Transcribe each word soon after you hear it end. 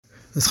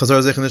This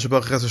Chazar Zech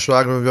Nishbach Ches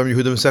Shlag Rabbi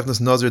Yehuda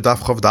Mesechnas Nazir Daf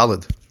Chav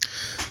Daled.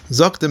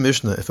 Zok the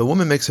Mishnah: if a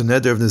woman makes a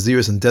neder of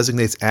Naziris and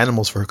designates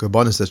animals for her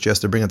karbanis that she has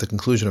to bring at the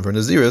conclusion of her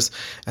Naziris,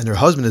 and her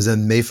husband is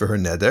then made for her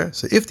neder,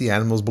 so if the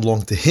animals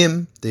belong to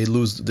him, they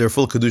lose their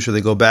full kedusha. They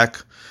go back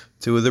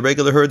to the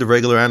regular herd, the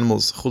regular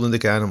animals,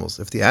 chulindik animals.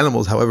 If the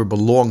animals, however,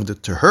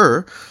 belonged to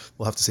her,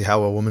 we'll have to see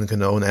how a woman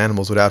can own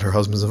animals without her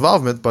husband's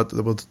involvement, but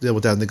we'll deal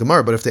with that in the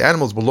Gemara. But if the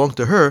animals belong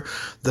to her,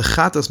 the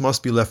chatas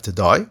must be left to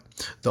die.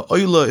 The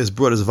oila is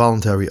brought as a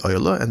voluntary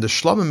oila, and the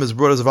shlamim is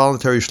brought as a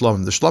voluntary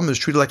shlamim. The shlamim is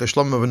treated like a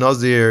shlamim of a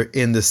nazir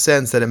in the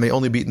sense that it may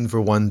only be eaten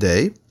for one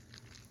day.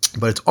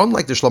 But it's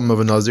unlike the shlamim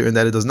of a nazir in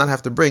that it does not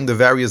have to bring the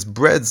various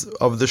breads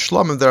of the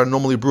shlamim that are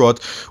normally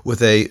brought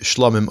with a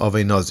shlamim of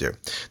a nazir.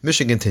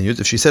 Mishnah continues: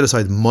 if she set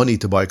aside money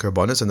to buy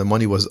karbanis and the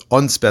money was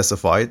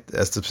unspecified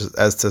as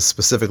to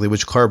specifically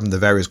which carbon the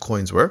various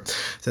coins were,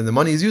 then the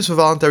money is used for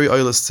voluntary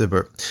oilas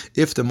tzibur.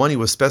 If the money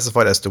was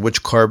specified as to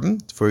which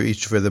carbon for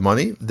the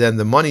money, then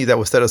the money that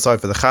was set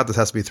aside for the chatas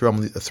has to be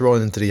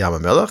thrown into the Yam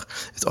HaMelech.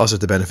 It's also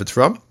to benefit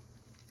from.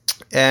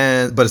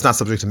 But it's not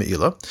subject to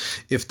me'ila.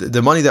 If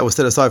the money that was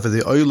set aside for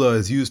the oila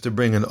is used to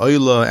bring an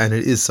oila and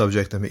it is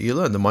subject to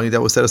me'ila, and the money that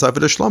was set aside for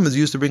the shlam is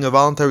used to bring a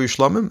voluntary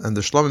shlamim, and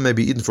the shlamim may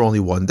be eaten for only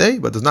one day,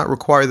 but does not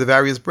require the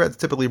various breads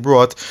typically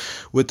brought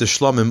with the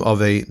shlamim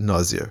of a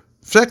nazir.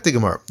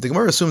 The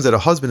Gemara assumes that a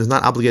husband is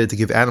not obligated to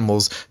give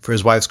animals for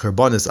his wife's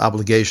karbanis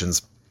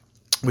obligations,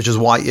 which is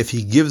why if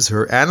he gives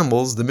her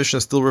animals, the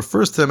Mishnah still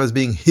refers to them as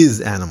being his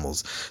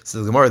animals. So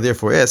the Gemara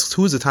therefore asks,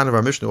 who is the Tan of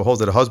our Mishnah who holds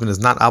that a husband is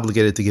not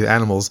obligated to give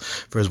animals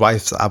for his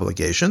wife's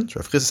obligation?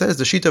 Rav Chisda says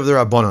the Shita of the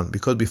Rabbanon,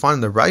 because we find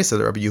in the Raisa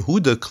that Rabbi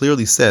Yehuda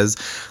clearly says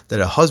that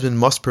a husband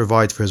must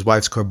provide for his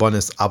wife's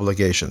karbanis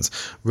obligations.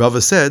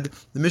 Rava said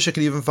the Mishnah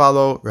can even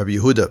follow Rabbi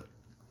Yehuda.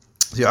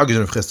 The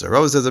argument of Chisda.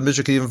 Rava says that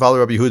Mishnah can even follow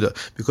Rabbi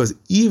Yehuda because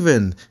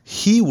even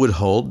he would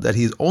hold that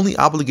he's only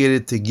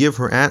obligated to give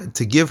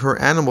her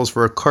animals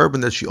for a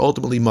carbon that she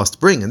ultimately must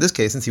bring. In this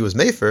case, since he was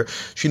mefer,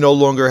 she no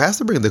longer has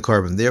to bring the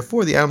carbon.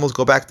 Therefore, the animals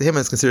go back to him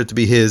and it's considered to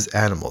be his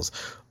animals.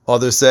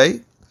 Others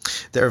say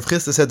that Rav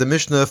Chisda said the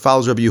Mishnah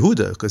follows Rabbi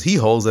Yehuda because he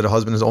holds that a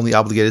husband is only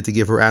obligated to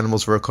give her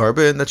animals for a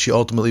carbon that she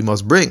ultimately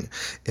must bring.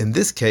 In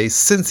this case,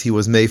 since he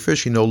was mefer,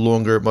 she no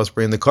longer must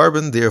bring the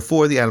carbon.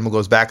 Therefore, the animal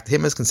goes back to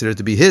him as considered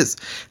to be his.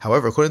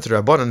 However, according to the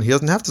Rabbanan, he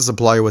doesn't have to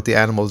supply her with the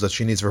animals that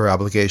she needs for her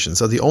obligation.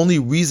 So the only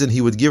reason he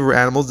would give her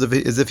animals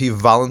is if he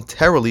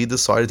voluntarily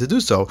decided to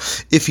do so.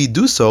 If he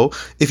did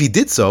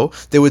so,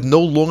 they would no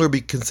longer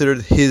be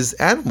considered his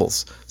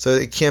animals. So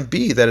it can't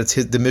be that it's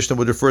the Mishnah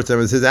would refer to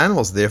them as his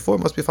animals. Therefore,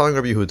 it must be following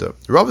Rabbi Yehuda.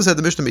 Rava said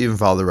the Mishnah may even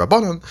follow the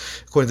Rabbanon,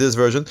 according to this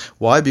version.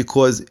 Why?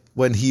 Because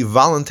when he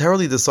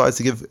voluntarily decides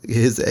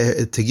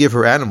to give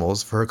her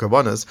animals for her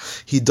karbanas,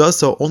 he does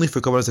so only for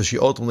karbanas that she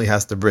ultimately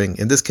has to bring.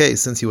 In this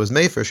case, since he was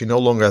mefer, she no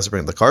longer has to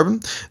bring the carbon.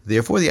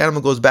 Therefore, the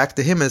animal goes back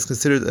to him and is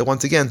considered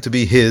once again to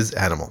be his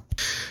animal.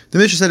 The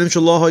Mishnah said,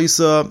 "Inshallah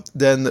ha'isa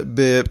then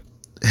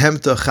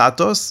behemta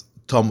chatos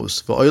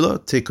tamus va'oila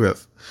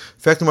tikrev."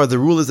 The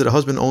rule is that a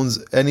husband owns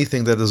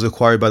anything that is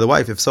acquired by the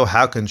wife. If so,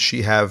 how can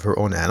she have her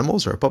own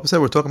animals? Or Papa said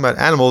we're talking about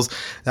animals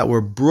that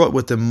were brought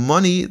with the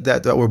money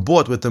that were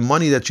bought with the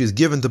money that she's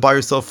given to buy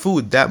herself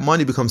food. That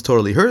money becomes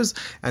totally hers,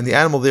 and the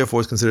animal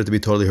therefore is considered to be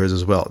totally hers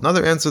as well.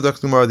 Another answer,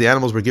 Dr. Gemara, the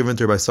animals were given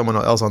to her by someone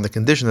else on the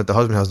condition that the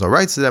husband has no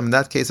rights to them. In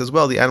that case as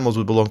well, the animals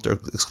would belong to her,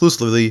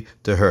 exclusively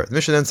to her. The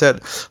Mishnah then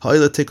said,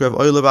 Shmuel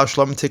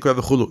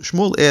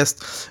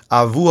asked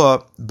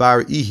Avua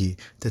bar Ihi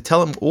to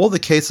tell him all the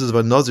cases of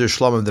a nazir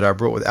shlamim that are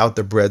brought without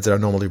the breads that are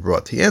normally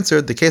brought. He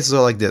answered, the cases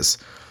are like this.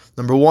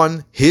 Number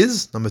 1,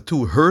 his. Number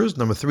 2, hers.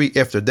 Number 3,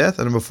 after death.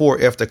 And number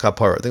 4, after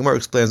kapara. The Gemara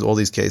explains all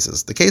these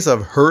cases. The case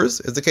of hers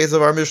is the case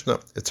of our Mishnah.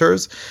 It's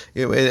hers,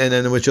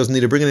 and which doesn't need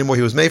to bring anymore.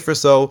 He was mefer,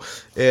 so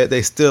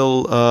they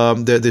still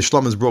the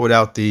shlam is brought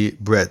without the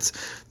breads.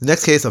 The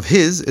next case of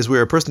his is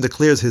where a person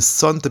declares his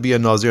son to be a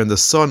nazir, and the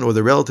son or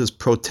the relatives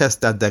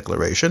protest that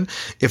declaration.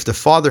 If the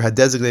father had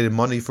designated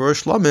money for a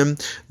shlamim,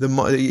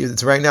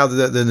 it's right now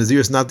the nazir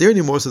is not there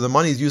anymore, so the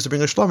money is used to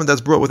bring a shlamim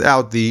that's brought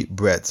without the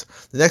breads.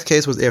 The next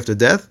case was after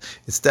death.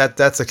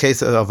 That's a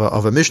case of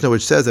a Mishnah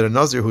which says that a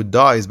nazir who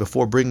dies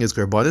before bringing his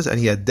karbanis and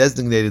he had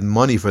designated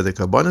money for the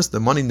karbanis, the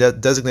money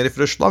designated for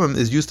the shlamim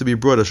is used to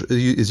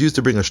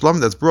bring a shlamim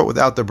that's brought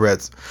without the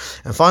breads.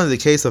 And finally,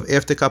 the case of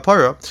after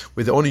kapara,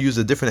 where they only use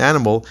a different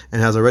animal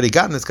and has already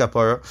gotten its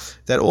kapara,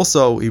 that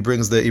also he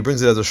brings it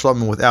as a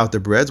shlamim without the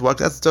breads. Well,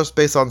 that's just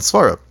based on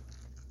svara.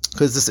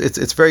 Because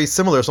it's very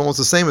similar. It's almost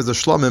the same as the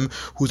shlamim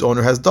whose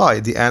owner has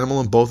died. The animal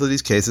in both of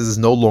these cases is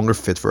no longer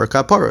fit for a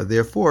kapara.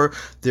 Therefore,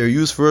 they're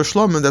used for a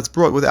shlamim that's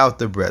brought without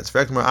the breads. In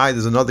fact,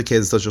 there's another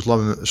case such as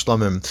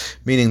shlamim,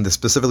 meaning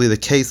specifically the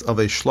case of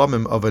a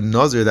shlamim of a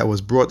nazir that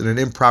was brought in an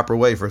improper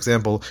way. For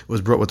example, it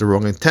was brought with the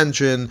wrong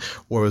intention,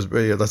 or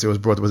let's say it was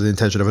brought with the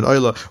intention of an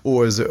oila,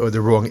 or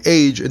the wrong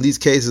age. In these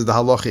cases, the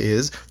halacha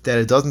is that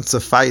it doesn't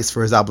suffice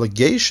for his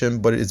obligation,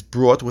 but it is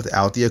brought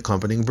without the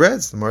accompanying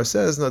breads. The Gemara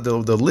says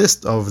the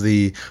list of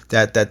of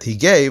that he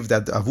gave,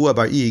 that Avua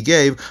Bar'i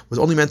gave, was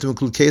only meant to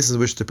include cases in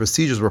which the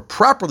procedures were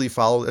properly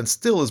followed and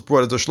still is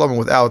brought as a shlamim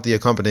without the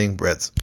accompanying breads.